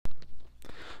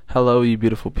Hello, you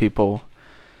beautiful people.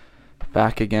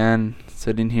 Back again,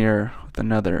 sitting here with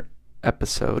another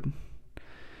episode.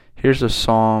 Here's a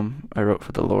psalm I wrote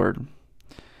for the Lord.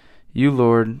 You,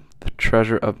 Lord, the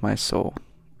treasure of my soul.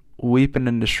 Weeping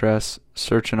in distress,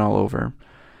 searching all over.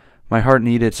 My heart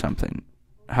needed something.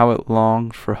 How it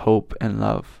longed for hope and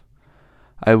love.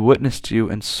 I witnessed you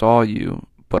and saw you,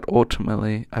 but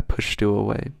ultimately I pushed you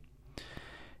away.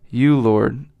 You,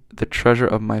 Lord, the treasure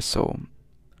of my soul.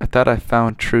 I thought I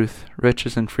found truth,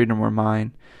 riches and freedom were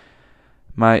mine.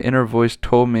 My inner voice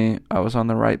told me I was on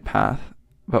the right path,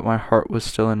 but my heart was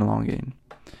still in longing.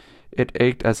 It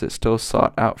ached as it still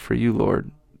sought out for you, Lord,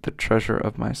 the treasure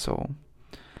of my soul.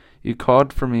 You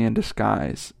called for me in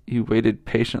disguise. You waited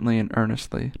patiently and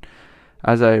earnestly.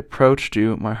 As I approached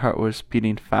you, my heart was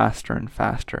beating faster and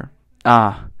faster.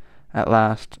 Ah, at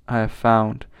last I have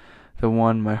found the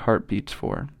one my heart beats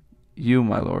for. You,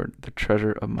 my Lord, the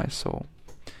treasure of my soul.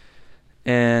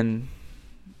 And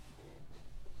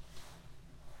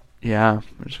yeah,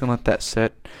 I'm just gonna let that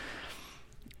sit.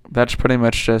 That's pretty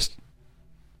much just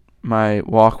my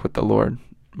walk with the Lord.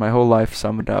 My whole life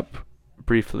summed up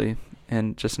briefly,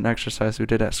 and just an exercise we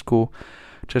did at school.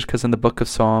 Just because in the book of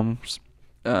Psalms,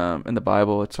 in the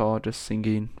Bible, it's all just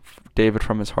singing David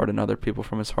from his heart and other people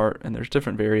from his heart, and there's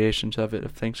different variations of it,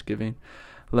 of thanksgiving,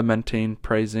 lamenting,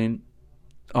 praising,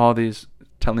 all these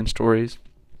telling stories.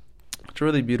 It's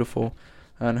really beautiful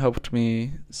and helped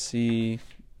me see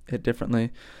it differently.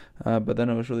 But then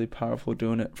it was really powerful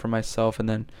doing it for myself, and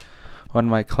then one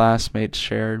of my classmates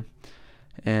shared.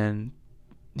 And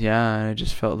yeah, I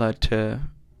just felt led to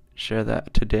share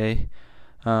that today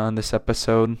on this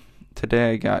episode.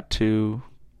 Today I got to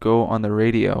go on the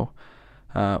radio,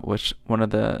 which one of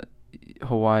the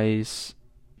Hawaii's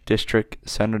district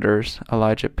senators,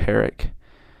 Elijah Parrick,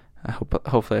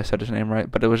 hopefully I said his name right,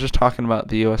 but it was just talking about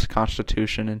the U.S.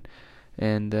 Constitution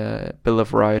and the Bill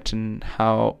of Rights and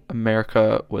how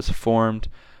America was formed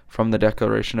from the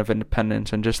Declaration of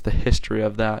Independence, and just the history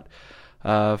of that,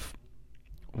 of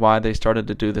why they started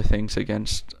to do the things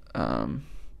against,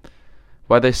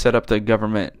 why they set up the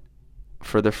government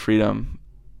for the freedom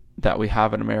that we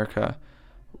have in America,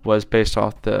 was based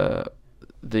off the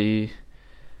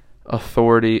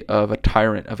authority of a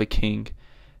tyrant, of a king.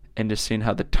 And just seeing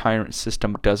how the tyrant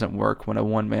system doesn't work when a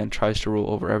one man tries to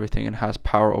rule over everything and has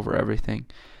power over everything,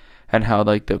 and how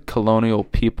like the colonial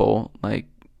people, like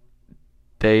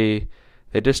they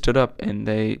just stood up, and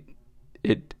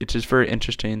it's just very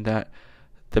interesting that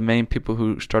the main people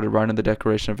who started writing the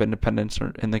Declaration of Independence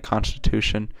or in the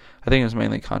Constitution, I think it was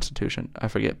mainly Constitution, I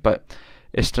forget, but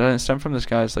it stemmed from this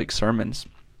guy's like sermons,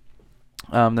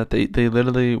 that they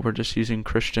literally were just using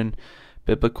Christian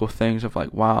biblical things of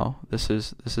like, wow, this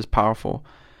is powerful.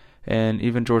 And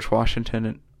even George Washington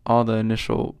and all the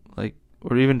initial, like,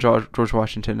 or even George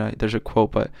Washington, there's a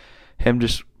quote, but him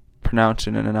just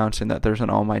pronouncing and announcing that there's an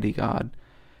almighty God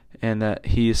and that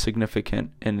he is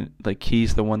significant, and like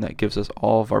he's the one that gives us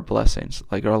all of our blessings.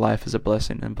 Like our life is a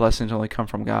blessing, and blessings only come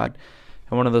from God.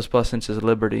 And one of those blessings is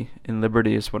liberty, and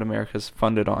liberty is what America's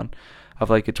funded on,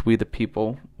 of like it's we the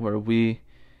people, where we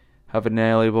have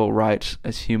inalienable rights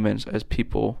as humans, as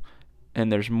people, and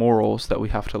there's morals that we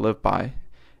have to live by,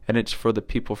 and it's for the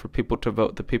people, for people to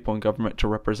vote, the people in government to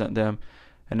represent them,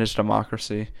 and it's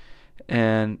democracy.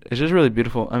 And it's just really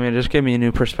beautiful. I mean, it just gave me a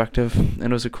new perspective, and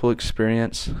it was a cool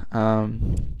experience.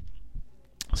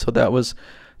 So that was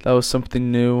something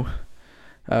new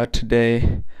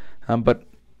today. But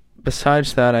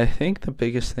besides that, I think the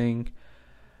biggest thing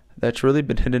that's really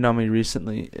been hitting on me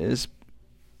recently is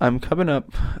I'm coming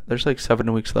up, there's like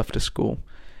 7 weeks left of school,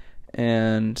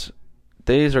 and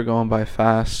days are going by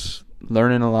fast,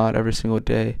 learning a lot every single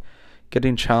day,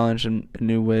 getting challenged in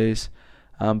new ways,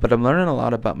 but I'm learning a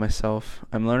lot about myself.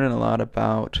 I'm learning a lot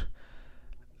about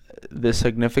the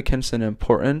significance and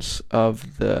importance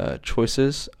of the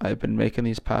choices I've been making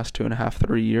these past 2.5,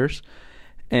 3 years,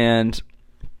 and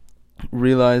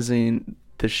realizing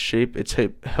the shape it's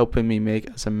helping me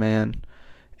make as a man,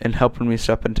 and helping me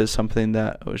step into something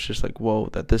that was just like, whoa,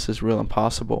 that this is real and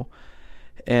possible.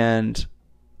 And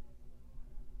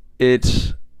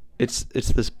it's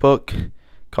this book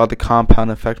called The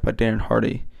Compound Effect by Darren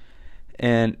Hardy.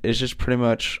 And it's just pretty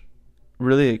much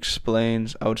really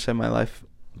explains, I would say, my life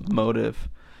motive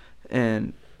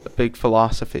and a big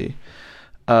philosophy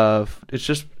of, it's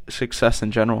just success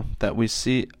in general, that we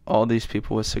see all these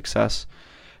people with success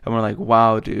and we're like,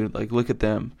 wow, dude, like look at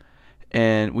them.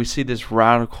 And we see this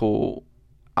radical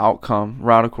outcome,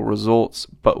 radical results,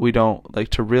 but we don't like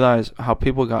to realize how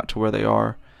people got to where they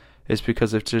are is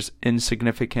because of just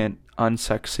insignificant,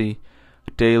 unsexy,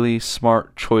 daily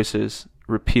smart choices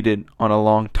repeated on a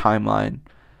long timeline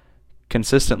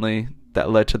consistently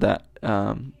that led to that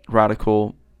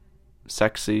radical,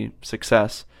 sexy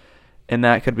success. And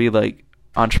that could be like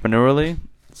entrepreneurially,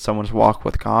 someone's walk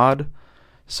with God,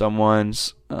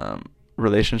 someone's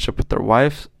relationship with their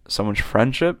wife, someone's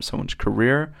friendship, someone's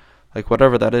career, like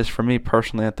whatever that is. For me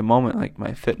personally at the moment, like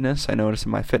my fitness, I notice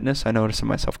in my fitness, I notice in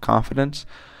my self-confidence.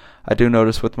 I do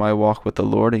notice with my walk with the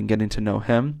Lord and getting to know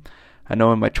Him. I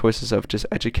know in my choices of just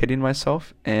educating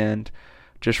myself and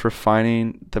just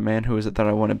refining the man who is it that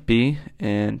I want to be,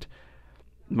 and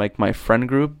like my friend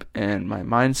group and my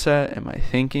mindset and my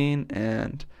thinking,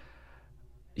 and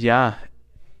yeah,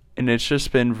 and it's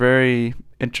just been very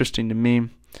interesting to me.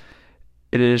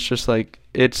 It is just like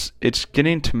it's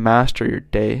getting to master your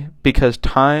day, because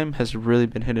time has really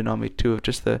been hitting on me too, of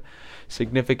just the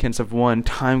significance of one,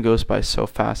 time goes by so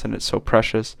fast and it's so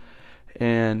precious,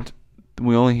 and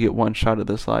we only get one shot of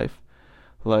this life.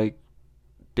 Like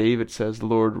David says,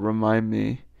 Lord, remind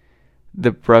me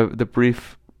the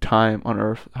brief time on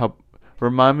earth, how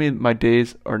remind me my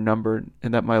days are numbered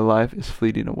and that my life is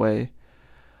fleeting away.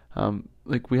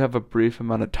 Like we have a brief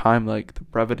amount of time, like the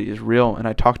brevity is real, and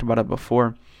I talked about it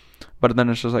before, but then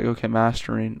it's just like, okay,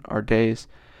 mastering our days.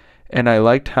 And I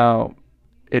liked how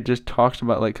it just talks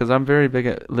about, like, because I'm very big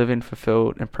at living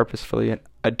fulfilled and purposefully,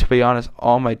 and to be honest,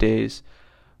 all my days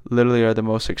literally are the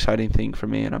most exciting thing for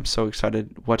me, and I'm so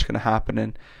excited what's going to happen.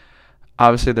 And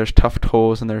obviously there's tough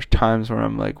tolls and there's times where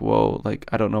I'm like, whoa, like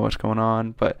I don't know what's going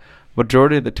on, but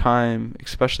majority of the time,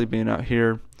 especially being out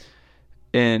here,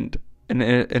 and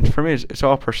for me it's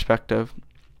all perspective.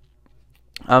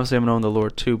 Obviously I'm knowing the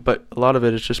Lord too, but a lot of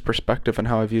it is just perspective and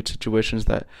how I view situations,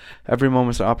 that every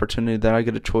moment's an opportunity that I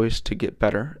get a choice to get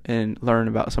better and learn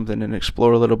about something and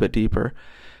explore a little bit deeper.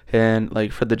 And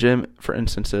like for the gym, for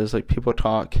instances, like people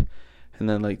talk and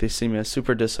then like they see me as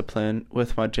super disciplined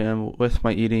with my gym, with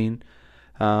my eating.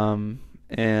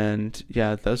 And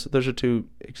yeah, those are two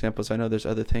examples. I know there's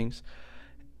other things.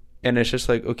 And it's just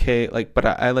like, okay, like, but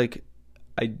I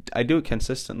do it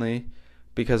consistently,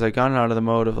 because I gotten out of the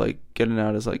mode of like getting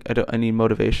out as like, I need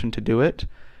motivation to do it,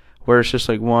 where it's just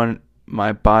like, one,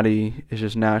 my body is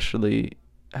just naturally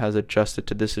has adjusted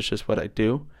to this is just what I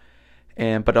do.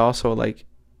 And, but also like,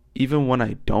 even when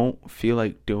I don't feel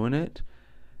like doing it,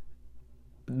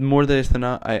 more days than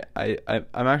not,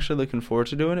 I'm actually looking forward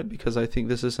to doing it, because I think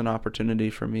this is an opportunity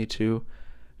for me to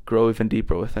grow even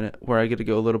deeper within it, where I get to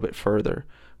go a little bit further,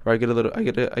 where I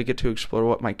get to explore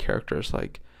what my character is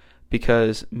like.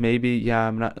 Because maybe, yeah,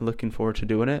 I'm not looking forward to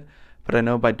doing it, but I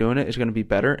know by doing it, it's going to be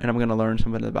better, and I'm going to learn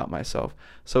something about myself.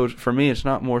 So for me, it's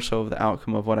not more so of the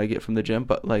outcome of what I get from the gym,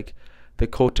 but like the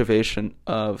cultivation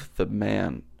of the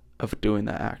man of doing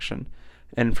that action.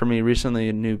 And for me, recently,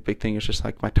 a new big thing is just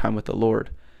like my time with the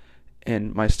Lord,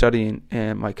 and my studying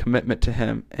and my commitment to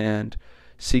Him, and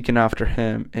seeking after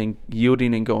Him, and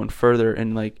yielding and going further,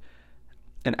 and like,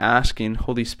 and asking,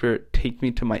 Holy Spirit, take me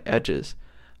to my edges.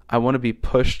 I want to be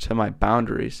pushed to my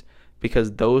boundaries,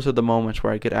 because those are the moments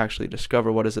where I get to actually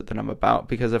discover what is it that I'm about.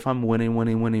 Because if I'm winning,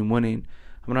 I'm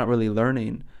not really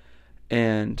learning.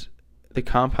 And the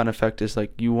compound effect is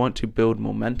like, you want to build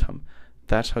momentum.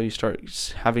 That's how you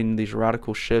start having these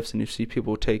radical shifts, and you see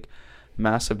people take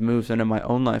massive moves. And in my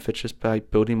own life, it's just by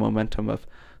building momentum of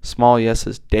small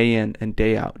yeses, day in and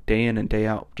day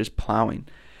out, just plowing.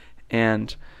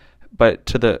 And but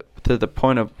to the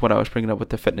point of what I was bringing up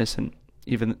with the fitness and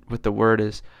even with the word,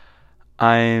 is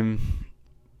I'm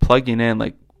plugging in,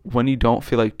 like, when you don't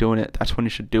feel like doing it, that's when you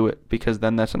should do it, because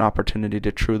then that's an opportunity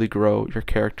to truly grow your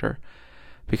character.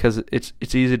 Because it's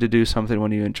easy to do something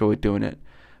when you enjoy doing it,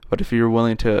 but if you're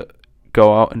willing to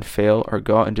go out and fail, or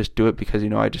go out and just do it because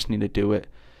I just need to do it,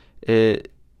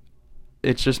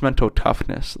 it's just mental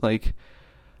toughness. Like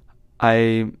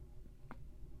I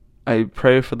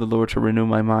pray for the Lord to renew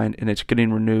my mind, and it's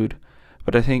getting renewed.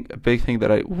 But I think a big thing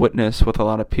that I witness with a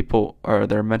lot of people are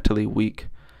they're mentally weak,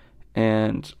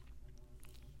 and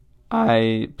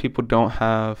people don't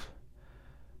have,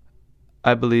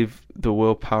 I believe, the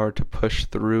willpower to push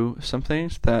through some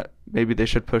things that maybe they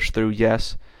should push through.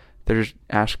 Yes, they just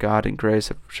ask God in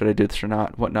grace, should I do this or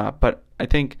not, whatnot. But I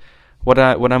think what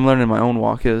I'm learning in my own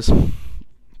walk is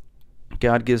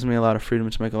God gives me a lot of freedom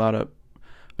to make a lot of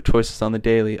choices on the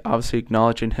daily, obviously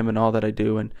acknowledging Him in all that I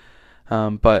do, and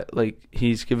but like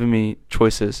He's given me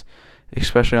choices,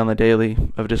 especially on the daily,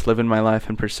 of just living my life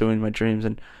and pursuing my dreams,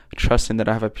 and trusting that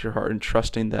I have a pure heart, and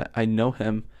trusting that I know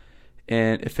Him,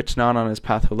 and if it's not on His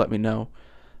path, He'll let me know.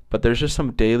 But there's just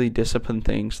some daily discipline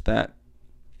things that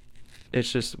it's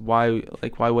just why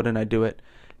wouldn't I do it?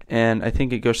 And I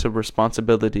think it goes to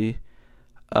responsibility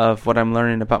of what I'm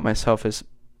learning about myself is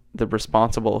the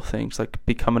responsible things, like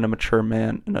becoming a mature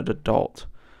man and an adult.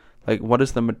 Like, what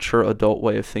is the mature adult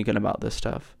way of thinking about this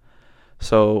stuff?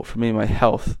 So for me, my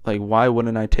health, like, why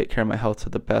wouldn't I take care of my health to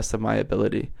the best of my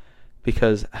ability?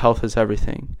 Because health is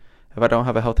everything. If I don't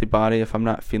have a healthy body, if I'm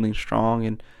not feeling strong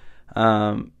and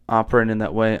operating in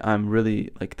that way, I'm really,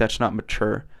 like, that's not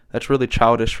mature. That's really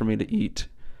childish for me to eat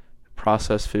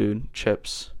processed food,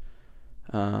 chips,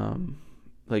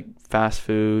 like fast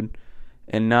food,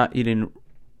 and not eating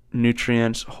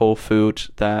nutrients, whole foods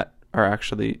that are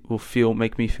actually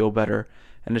make me feel better.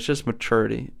 And it's just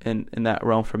maturity in that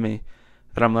realm for me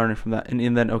that I'm learning from that.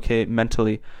 And then, okay,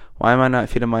 mentally, why am I not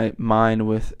feeding my mind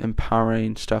with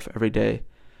empowering stuff every day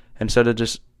instead of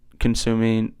just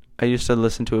consuming? I used to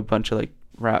listen to a bunch of like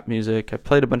rap music. I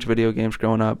played a bunch of video games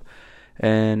growing up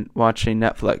and watching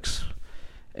Netflix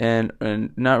and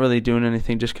not really doing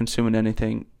anything, just consuming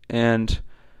anything. And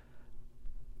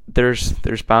there's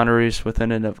boundaries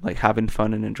within it of like having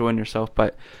fun and enjoying yourself,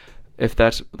 but if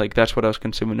that's what I was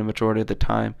consuming the majority of the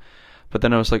time. But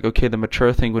then I was like, okay, the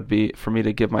mature thing would be for me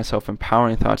to give myself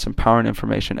empowering thoughts, empowering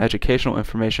information, educational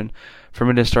information, for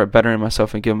me to start bettering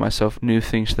myself and give myself new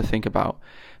things to think about.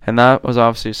 And that was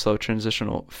obviously a slow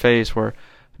transitional phase where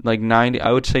like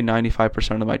I would say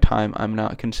 95% of my time I'm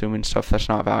not consuming stuff that's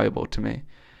not valuable to me.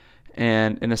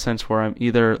 And in a sense where I'm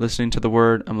either listening to the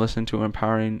word, I'm listening to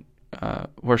empowering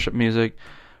worship music,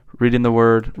 reading the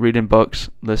word, reading books,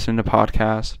 listening to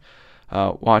podcasts,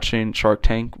 watching Shark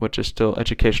Tank, which is still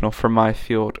educational for my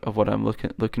field of what I'm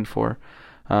looking for.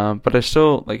 But I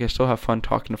still have fun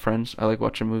talking to friends. I like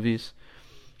watching movies.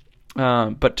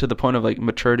 But to the point of like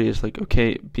maturity is like,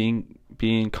 okay,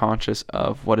 being conscious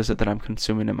of what is it that I'm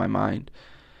consuming in my mind,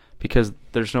 because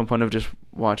there's no point of just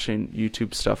watching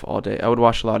YouTube stuff all day. I would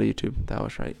watch a lot of YouTube. That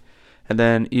was right. And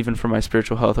then even for my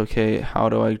spiritual health, okay, how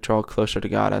do I draw closer to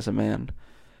God as a man?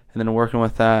 And then working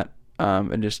with that,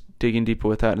 and just digging deeper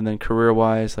with that. And then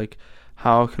career-wise, like,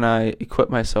 how can I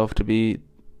equip myself to be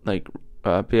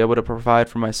able to provide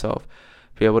for myself,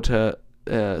 be able to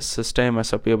sustain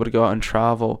myself, be able to go out and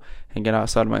travel and get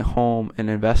outside of my home and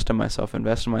invest in myself,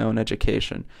 invest in my own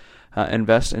education,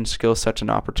 invest in skill sets and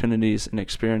opportunities and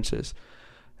experiences.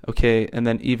 Okay, and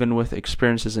then even with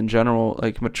experiences in general,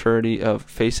 like maturity of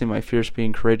facing my fears,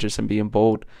 being courageous and being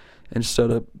bold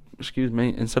instead of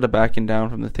backing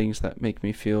down from the things that make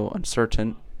me feel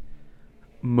uncertain,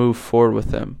 move forward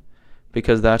with them,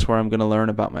 because that's where I'm going to learn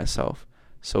about myself.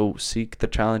 So seek the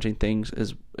challenging things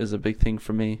is a big thing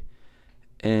for me,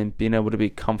 and being able to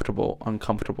be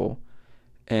uncomfortable.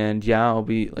 And yeah, I'll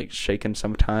be like shaken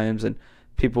sometimes, and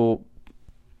people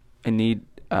need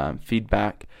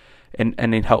feedback and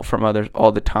need help from others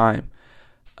all the time.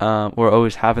 We're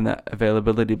always having that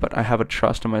availability, but I have a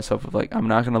trust in myself of like, I'm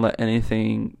not going to let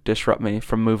anything disrupt me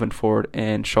from moving forward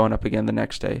and showing up again the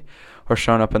next day or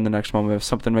showing up in the next moment. If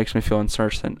something makes me feel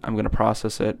uncertain, I'm going to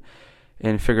process it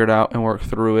and figure it out and work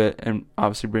through it and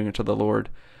obviously bring it to the Lord.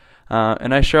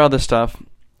 And I share all this stuff,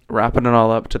 wrapping it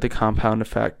all up to the compound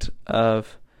effect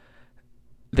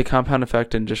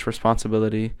and just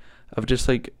responsibility of just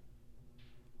like,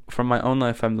 from my own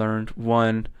life, I've learned,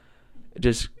 one,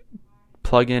 just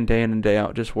plug in and day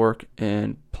out, just work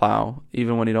and plow,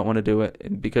 even when you don't want to do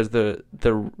it, because the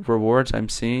rewards I'm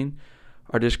seeing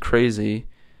are just crazy.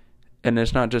 And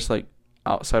it's not just like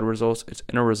outside results, it's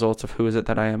inner results of who is it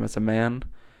that I am as a man,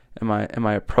 and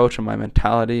my approach and my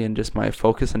mentality and just my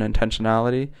focus and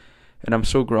intentionality. And I'm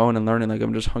still growing and learning. Like,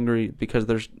 I'm just hungry because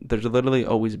there's literally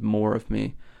always more of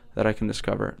me that I can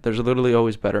discover. There's literally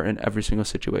always better in every single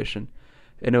situation.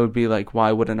 And it would be like,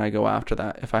 why wouldn't I go after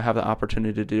that? If I have the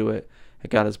opportunity to do it,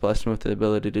 and God has blessed me with the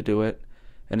ability to do it,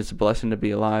 and it's a blessing to be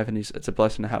alive, and it's a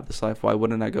blessing to have this life, why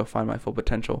wouldn't I go find my full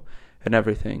potential in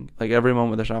everything? Like, every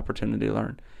moment there's an opportunity to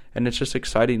learn. And it's just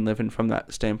exciting living from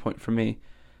that standpoint for me,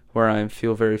 where I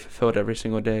feel very fulfilled every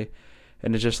single day.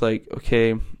 And it's just like,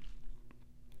 okay,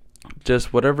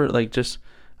 just whatever, like, just,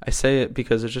 I say it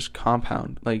because it's just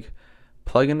compound. Like,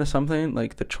 plug into something,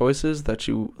 like the choices that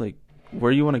you, like,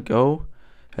 where you want to go,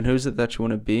 and who's it that you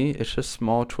want to be. It's just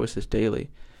small choices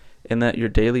daily, and that your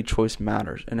daily choice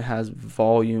matters and it has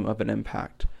volume of an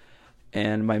impact.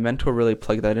 And my mentor really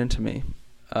plugged that into me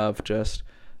of just,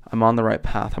 I'm on the right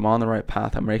path,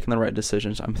 I'm making the right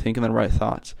decisions, I'm thinking the right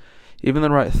thoughts. Even the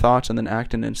right thoughts and then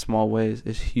acting in small ways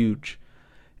is huge.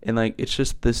 And like, it's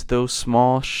just those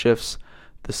small shifts,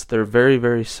 they're very,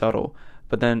 very subtle.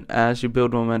 But then as you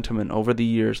build momentum and over the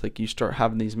years, like, you start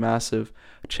having these massive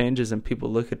changes and people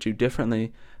look at you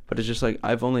differently. But it's just like,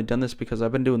 I've only done this because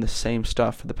I've been doing the same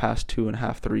stuff for the past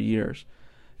 2.5, 3 years.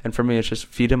 And for me, it's just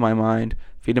feeding my mind,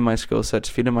 feeding my skill sets,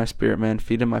 feeding my spirit man,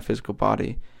 feeding my physical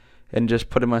body, and just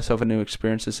putting myself in new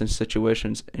experiences and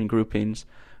situations and groupings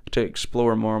to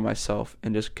explore more of myself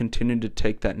and just continue to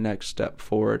take that next step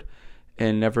forward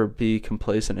and never be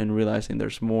complacent in realizing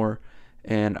there's more.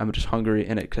 And I'm just hungry,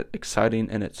 and it's exciting,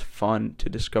 and it's fun to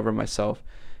discover myself,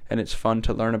 and it's fun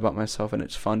to learn about myself, and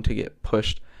it's fun to get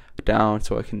pushed down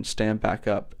so I can stand back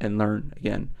up and learn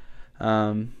again.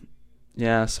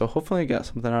 So hopefully I got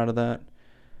something out of that.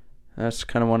 That's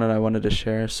kind of one that I wanted to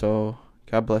share. So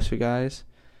God bless you guys,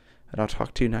 and I'll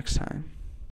talk to you next time.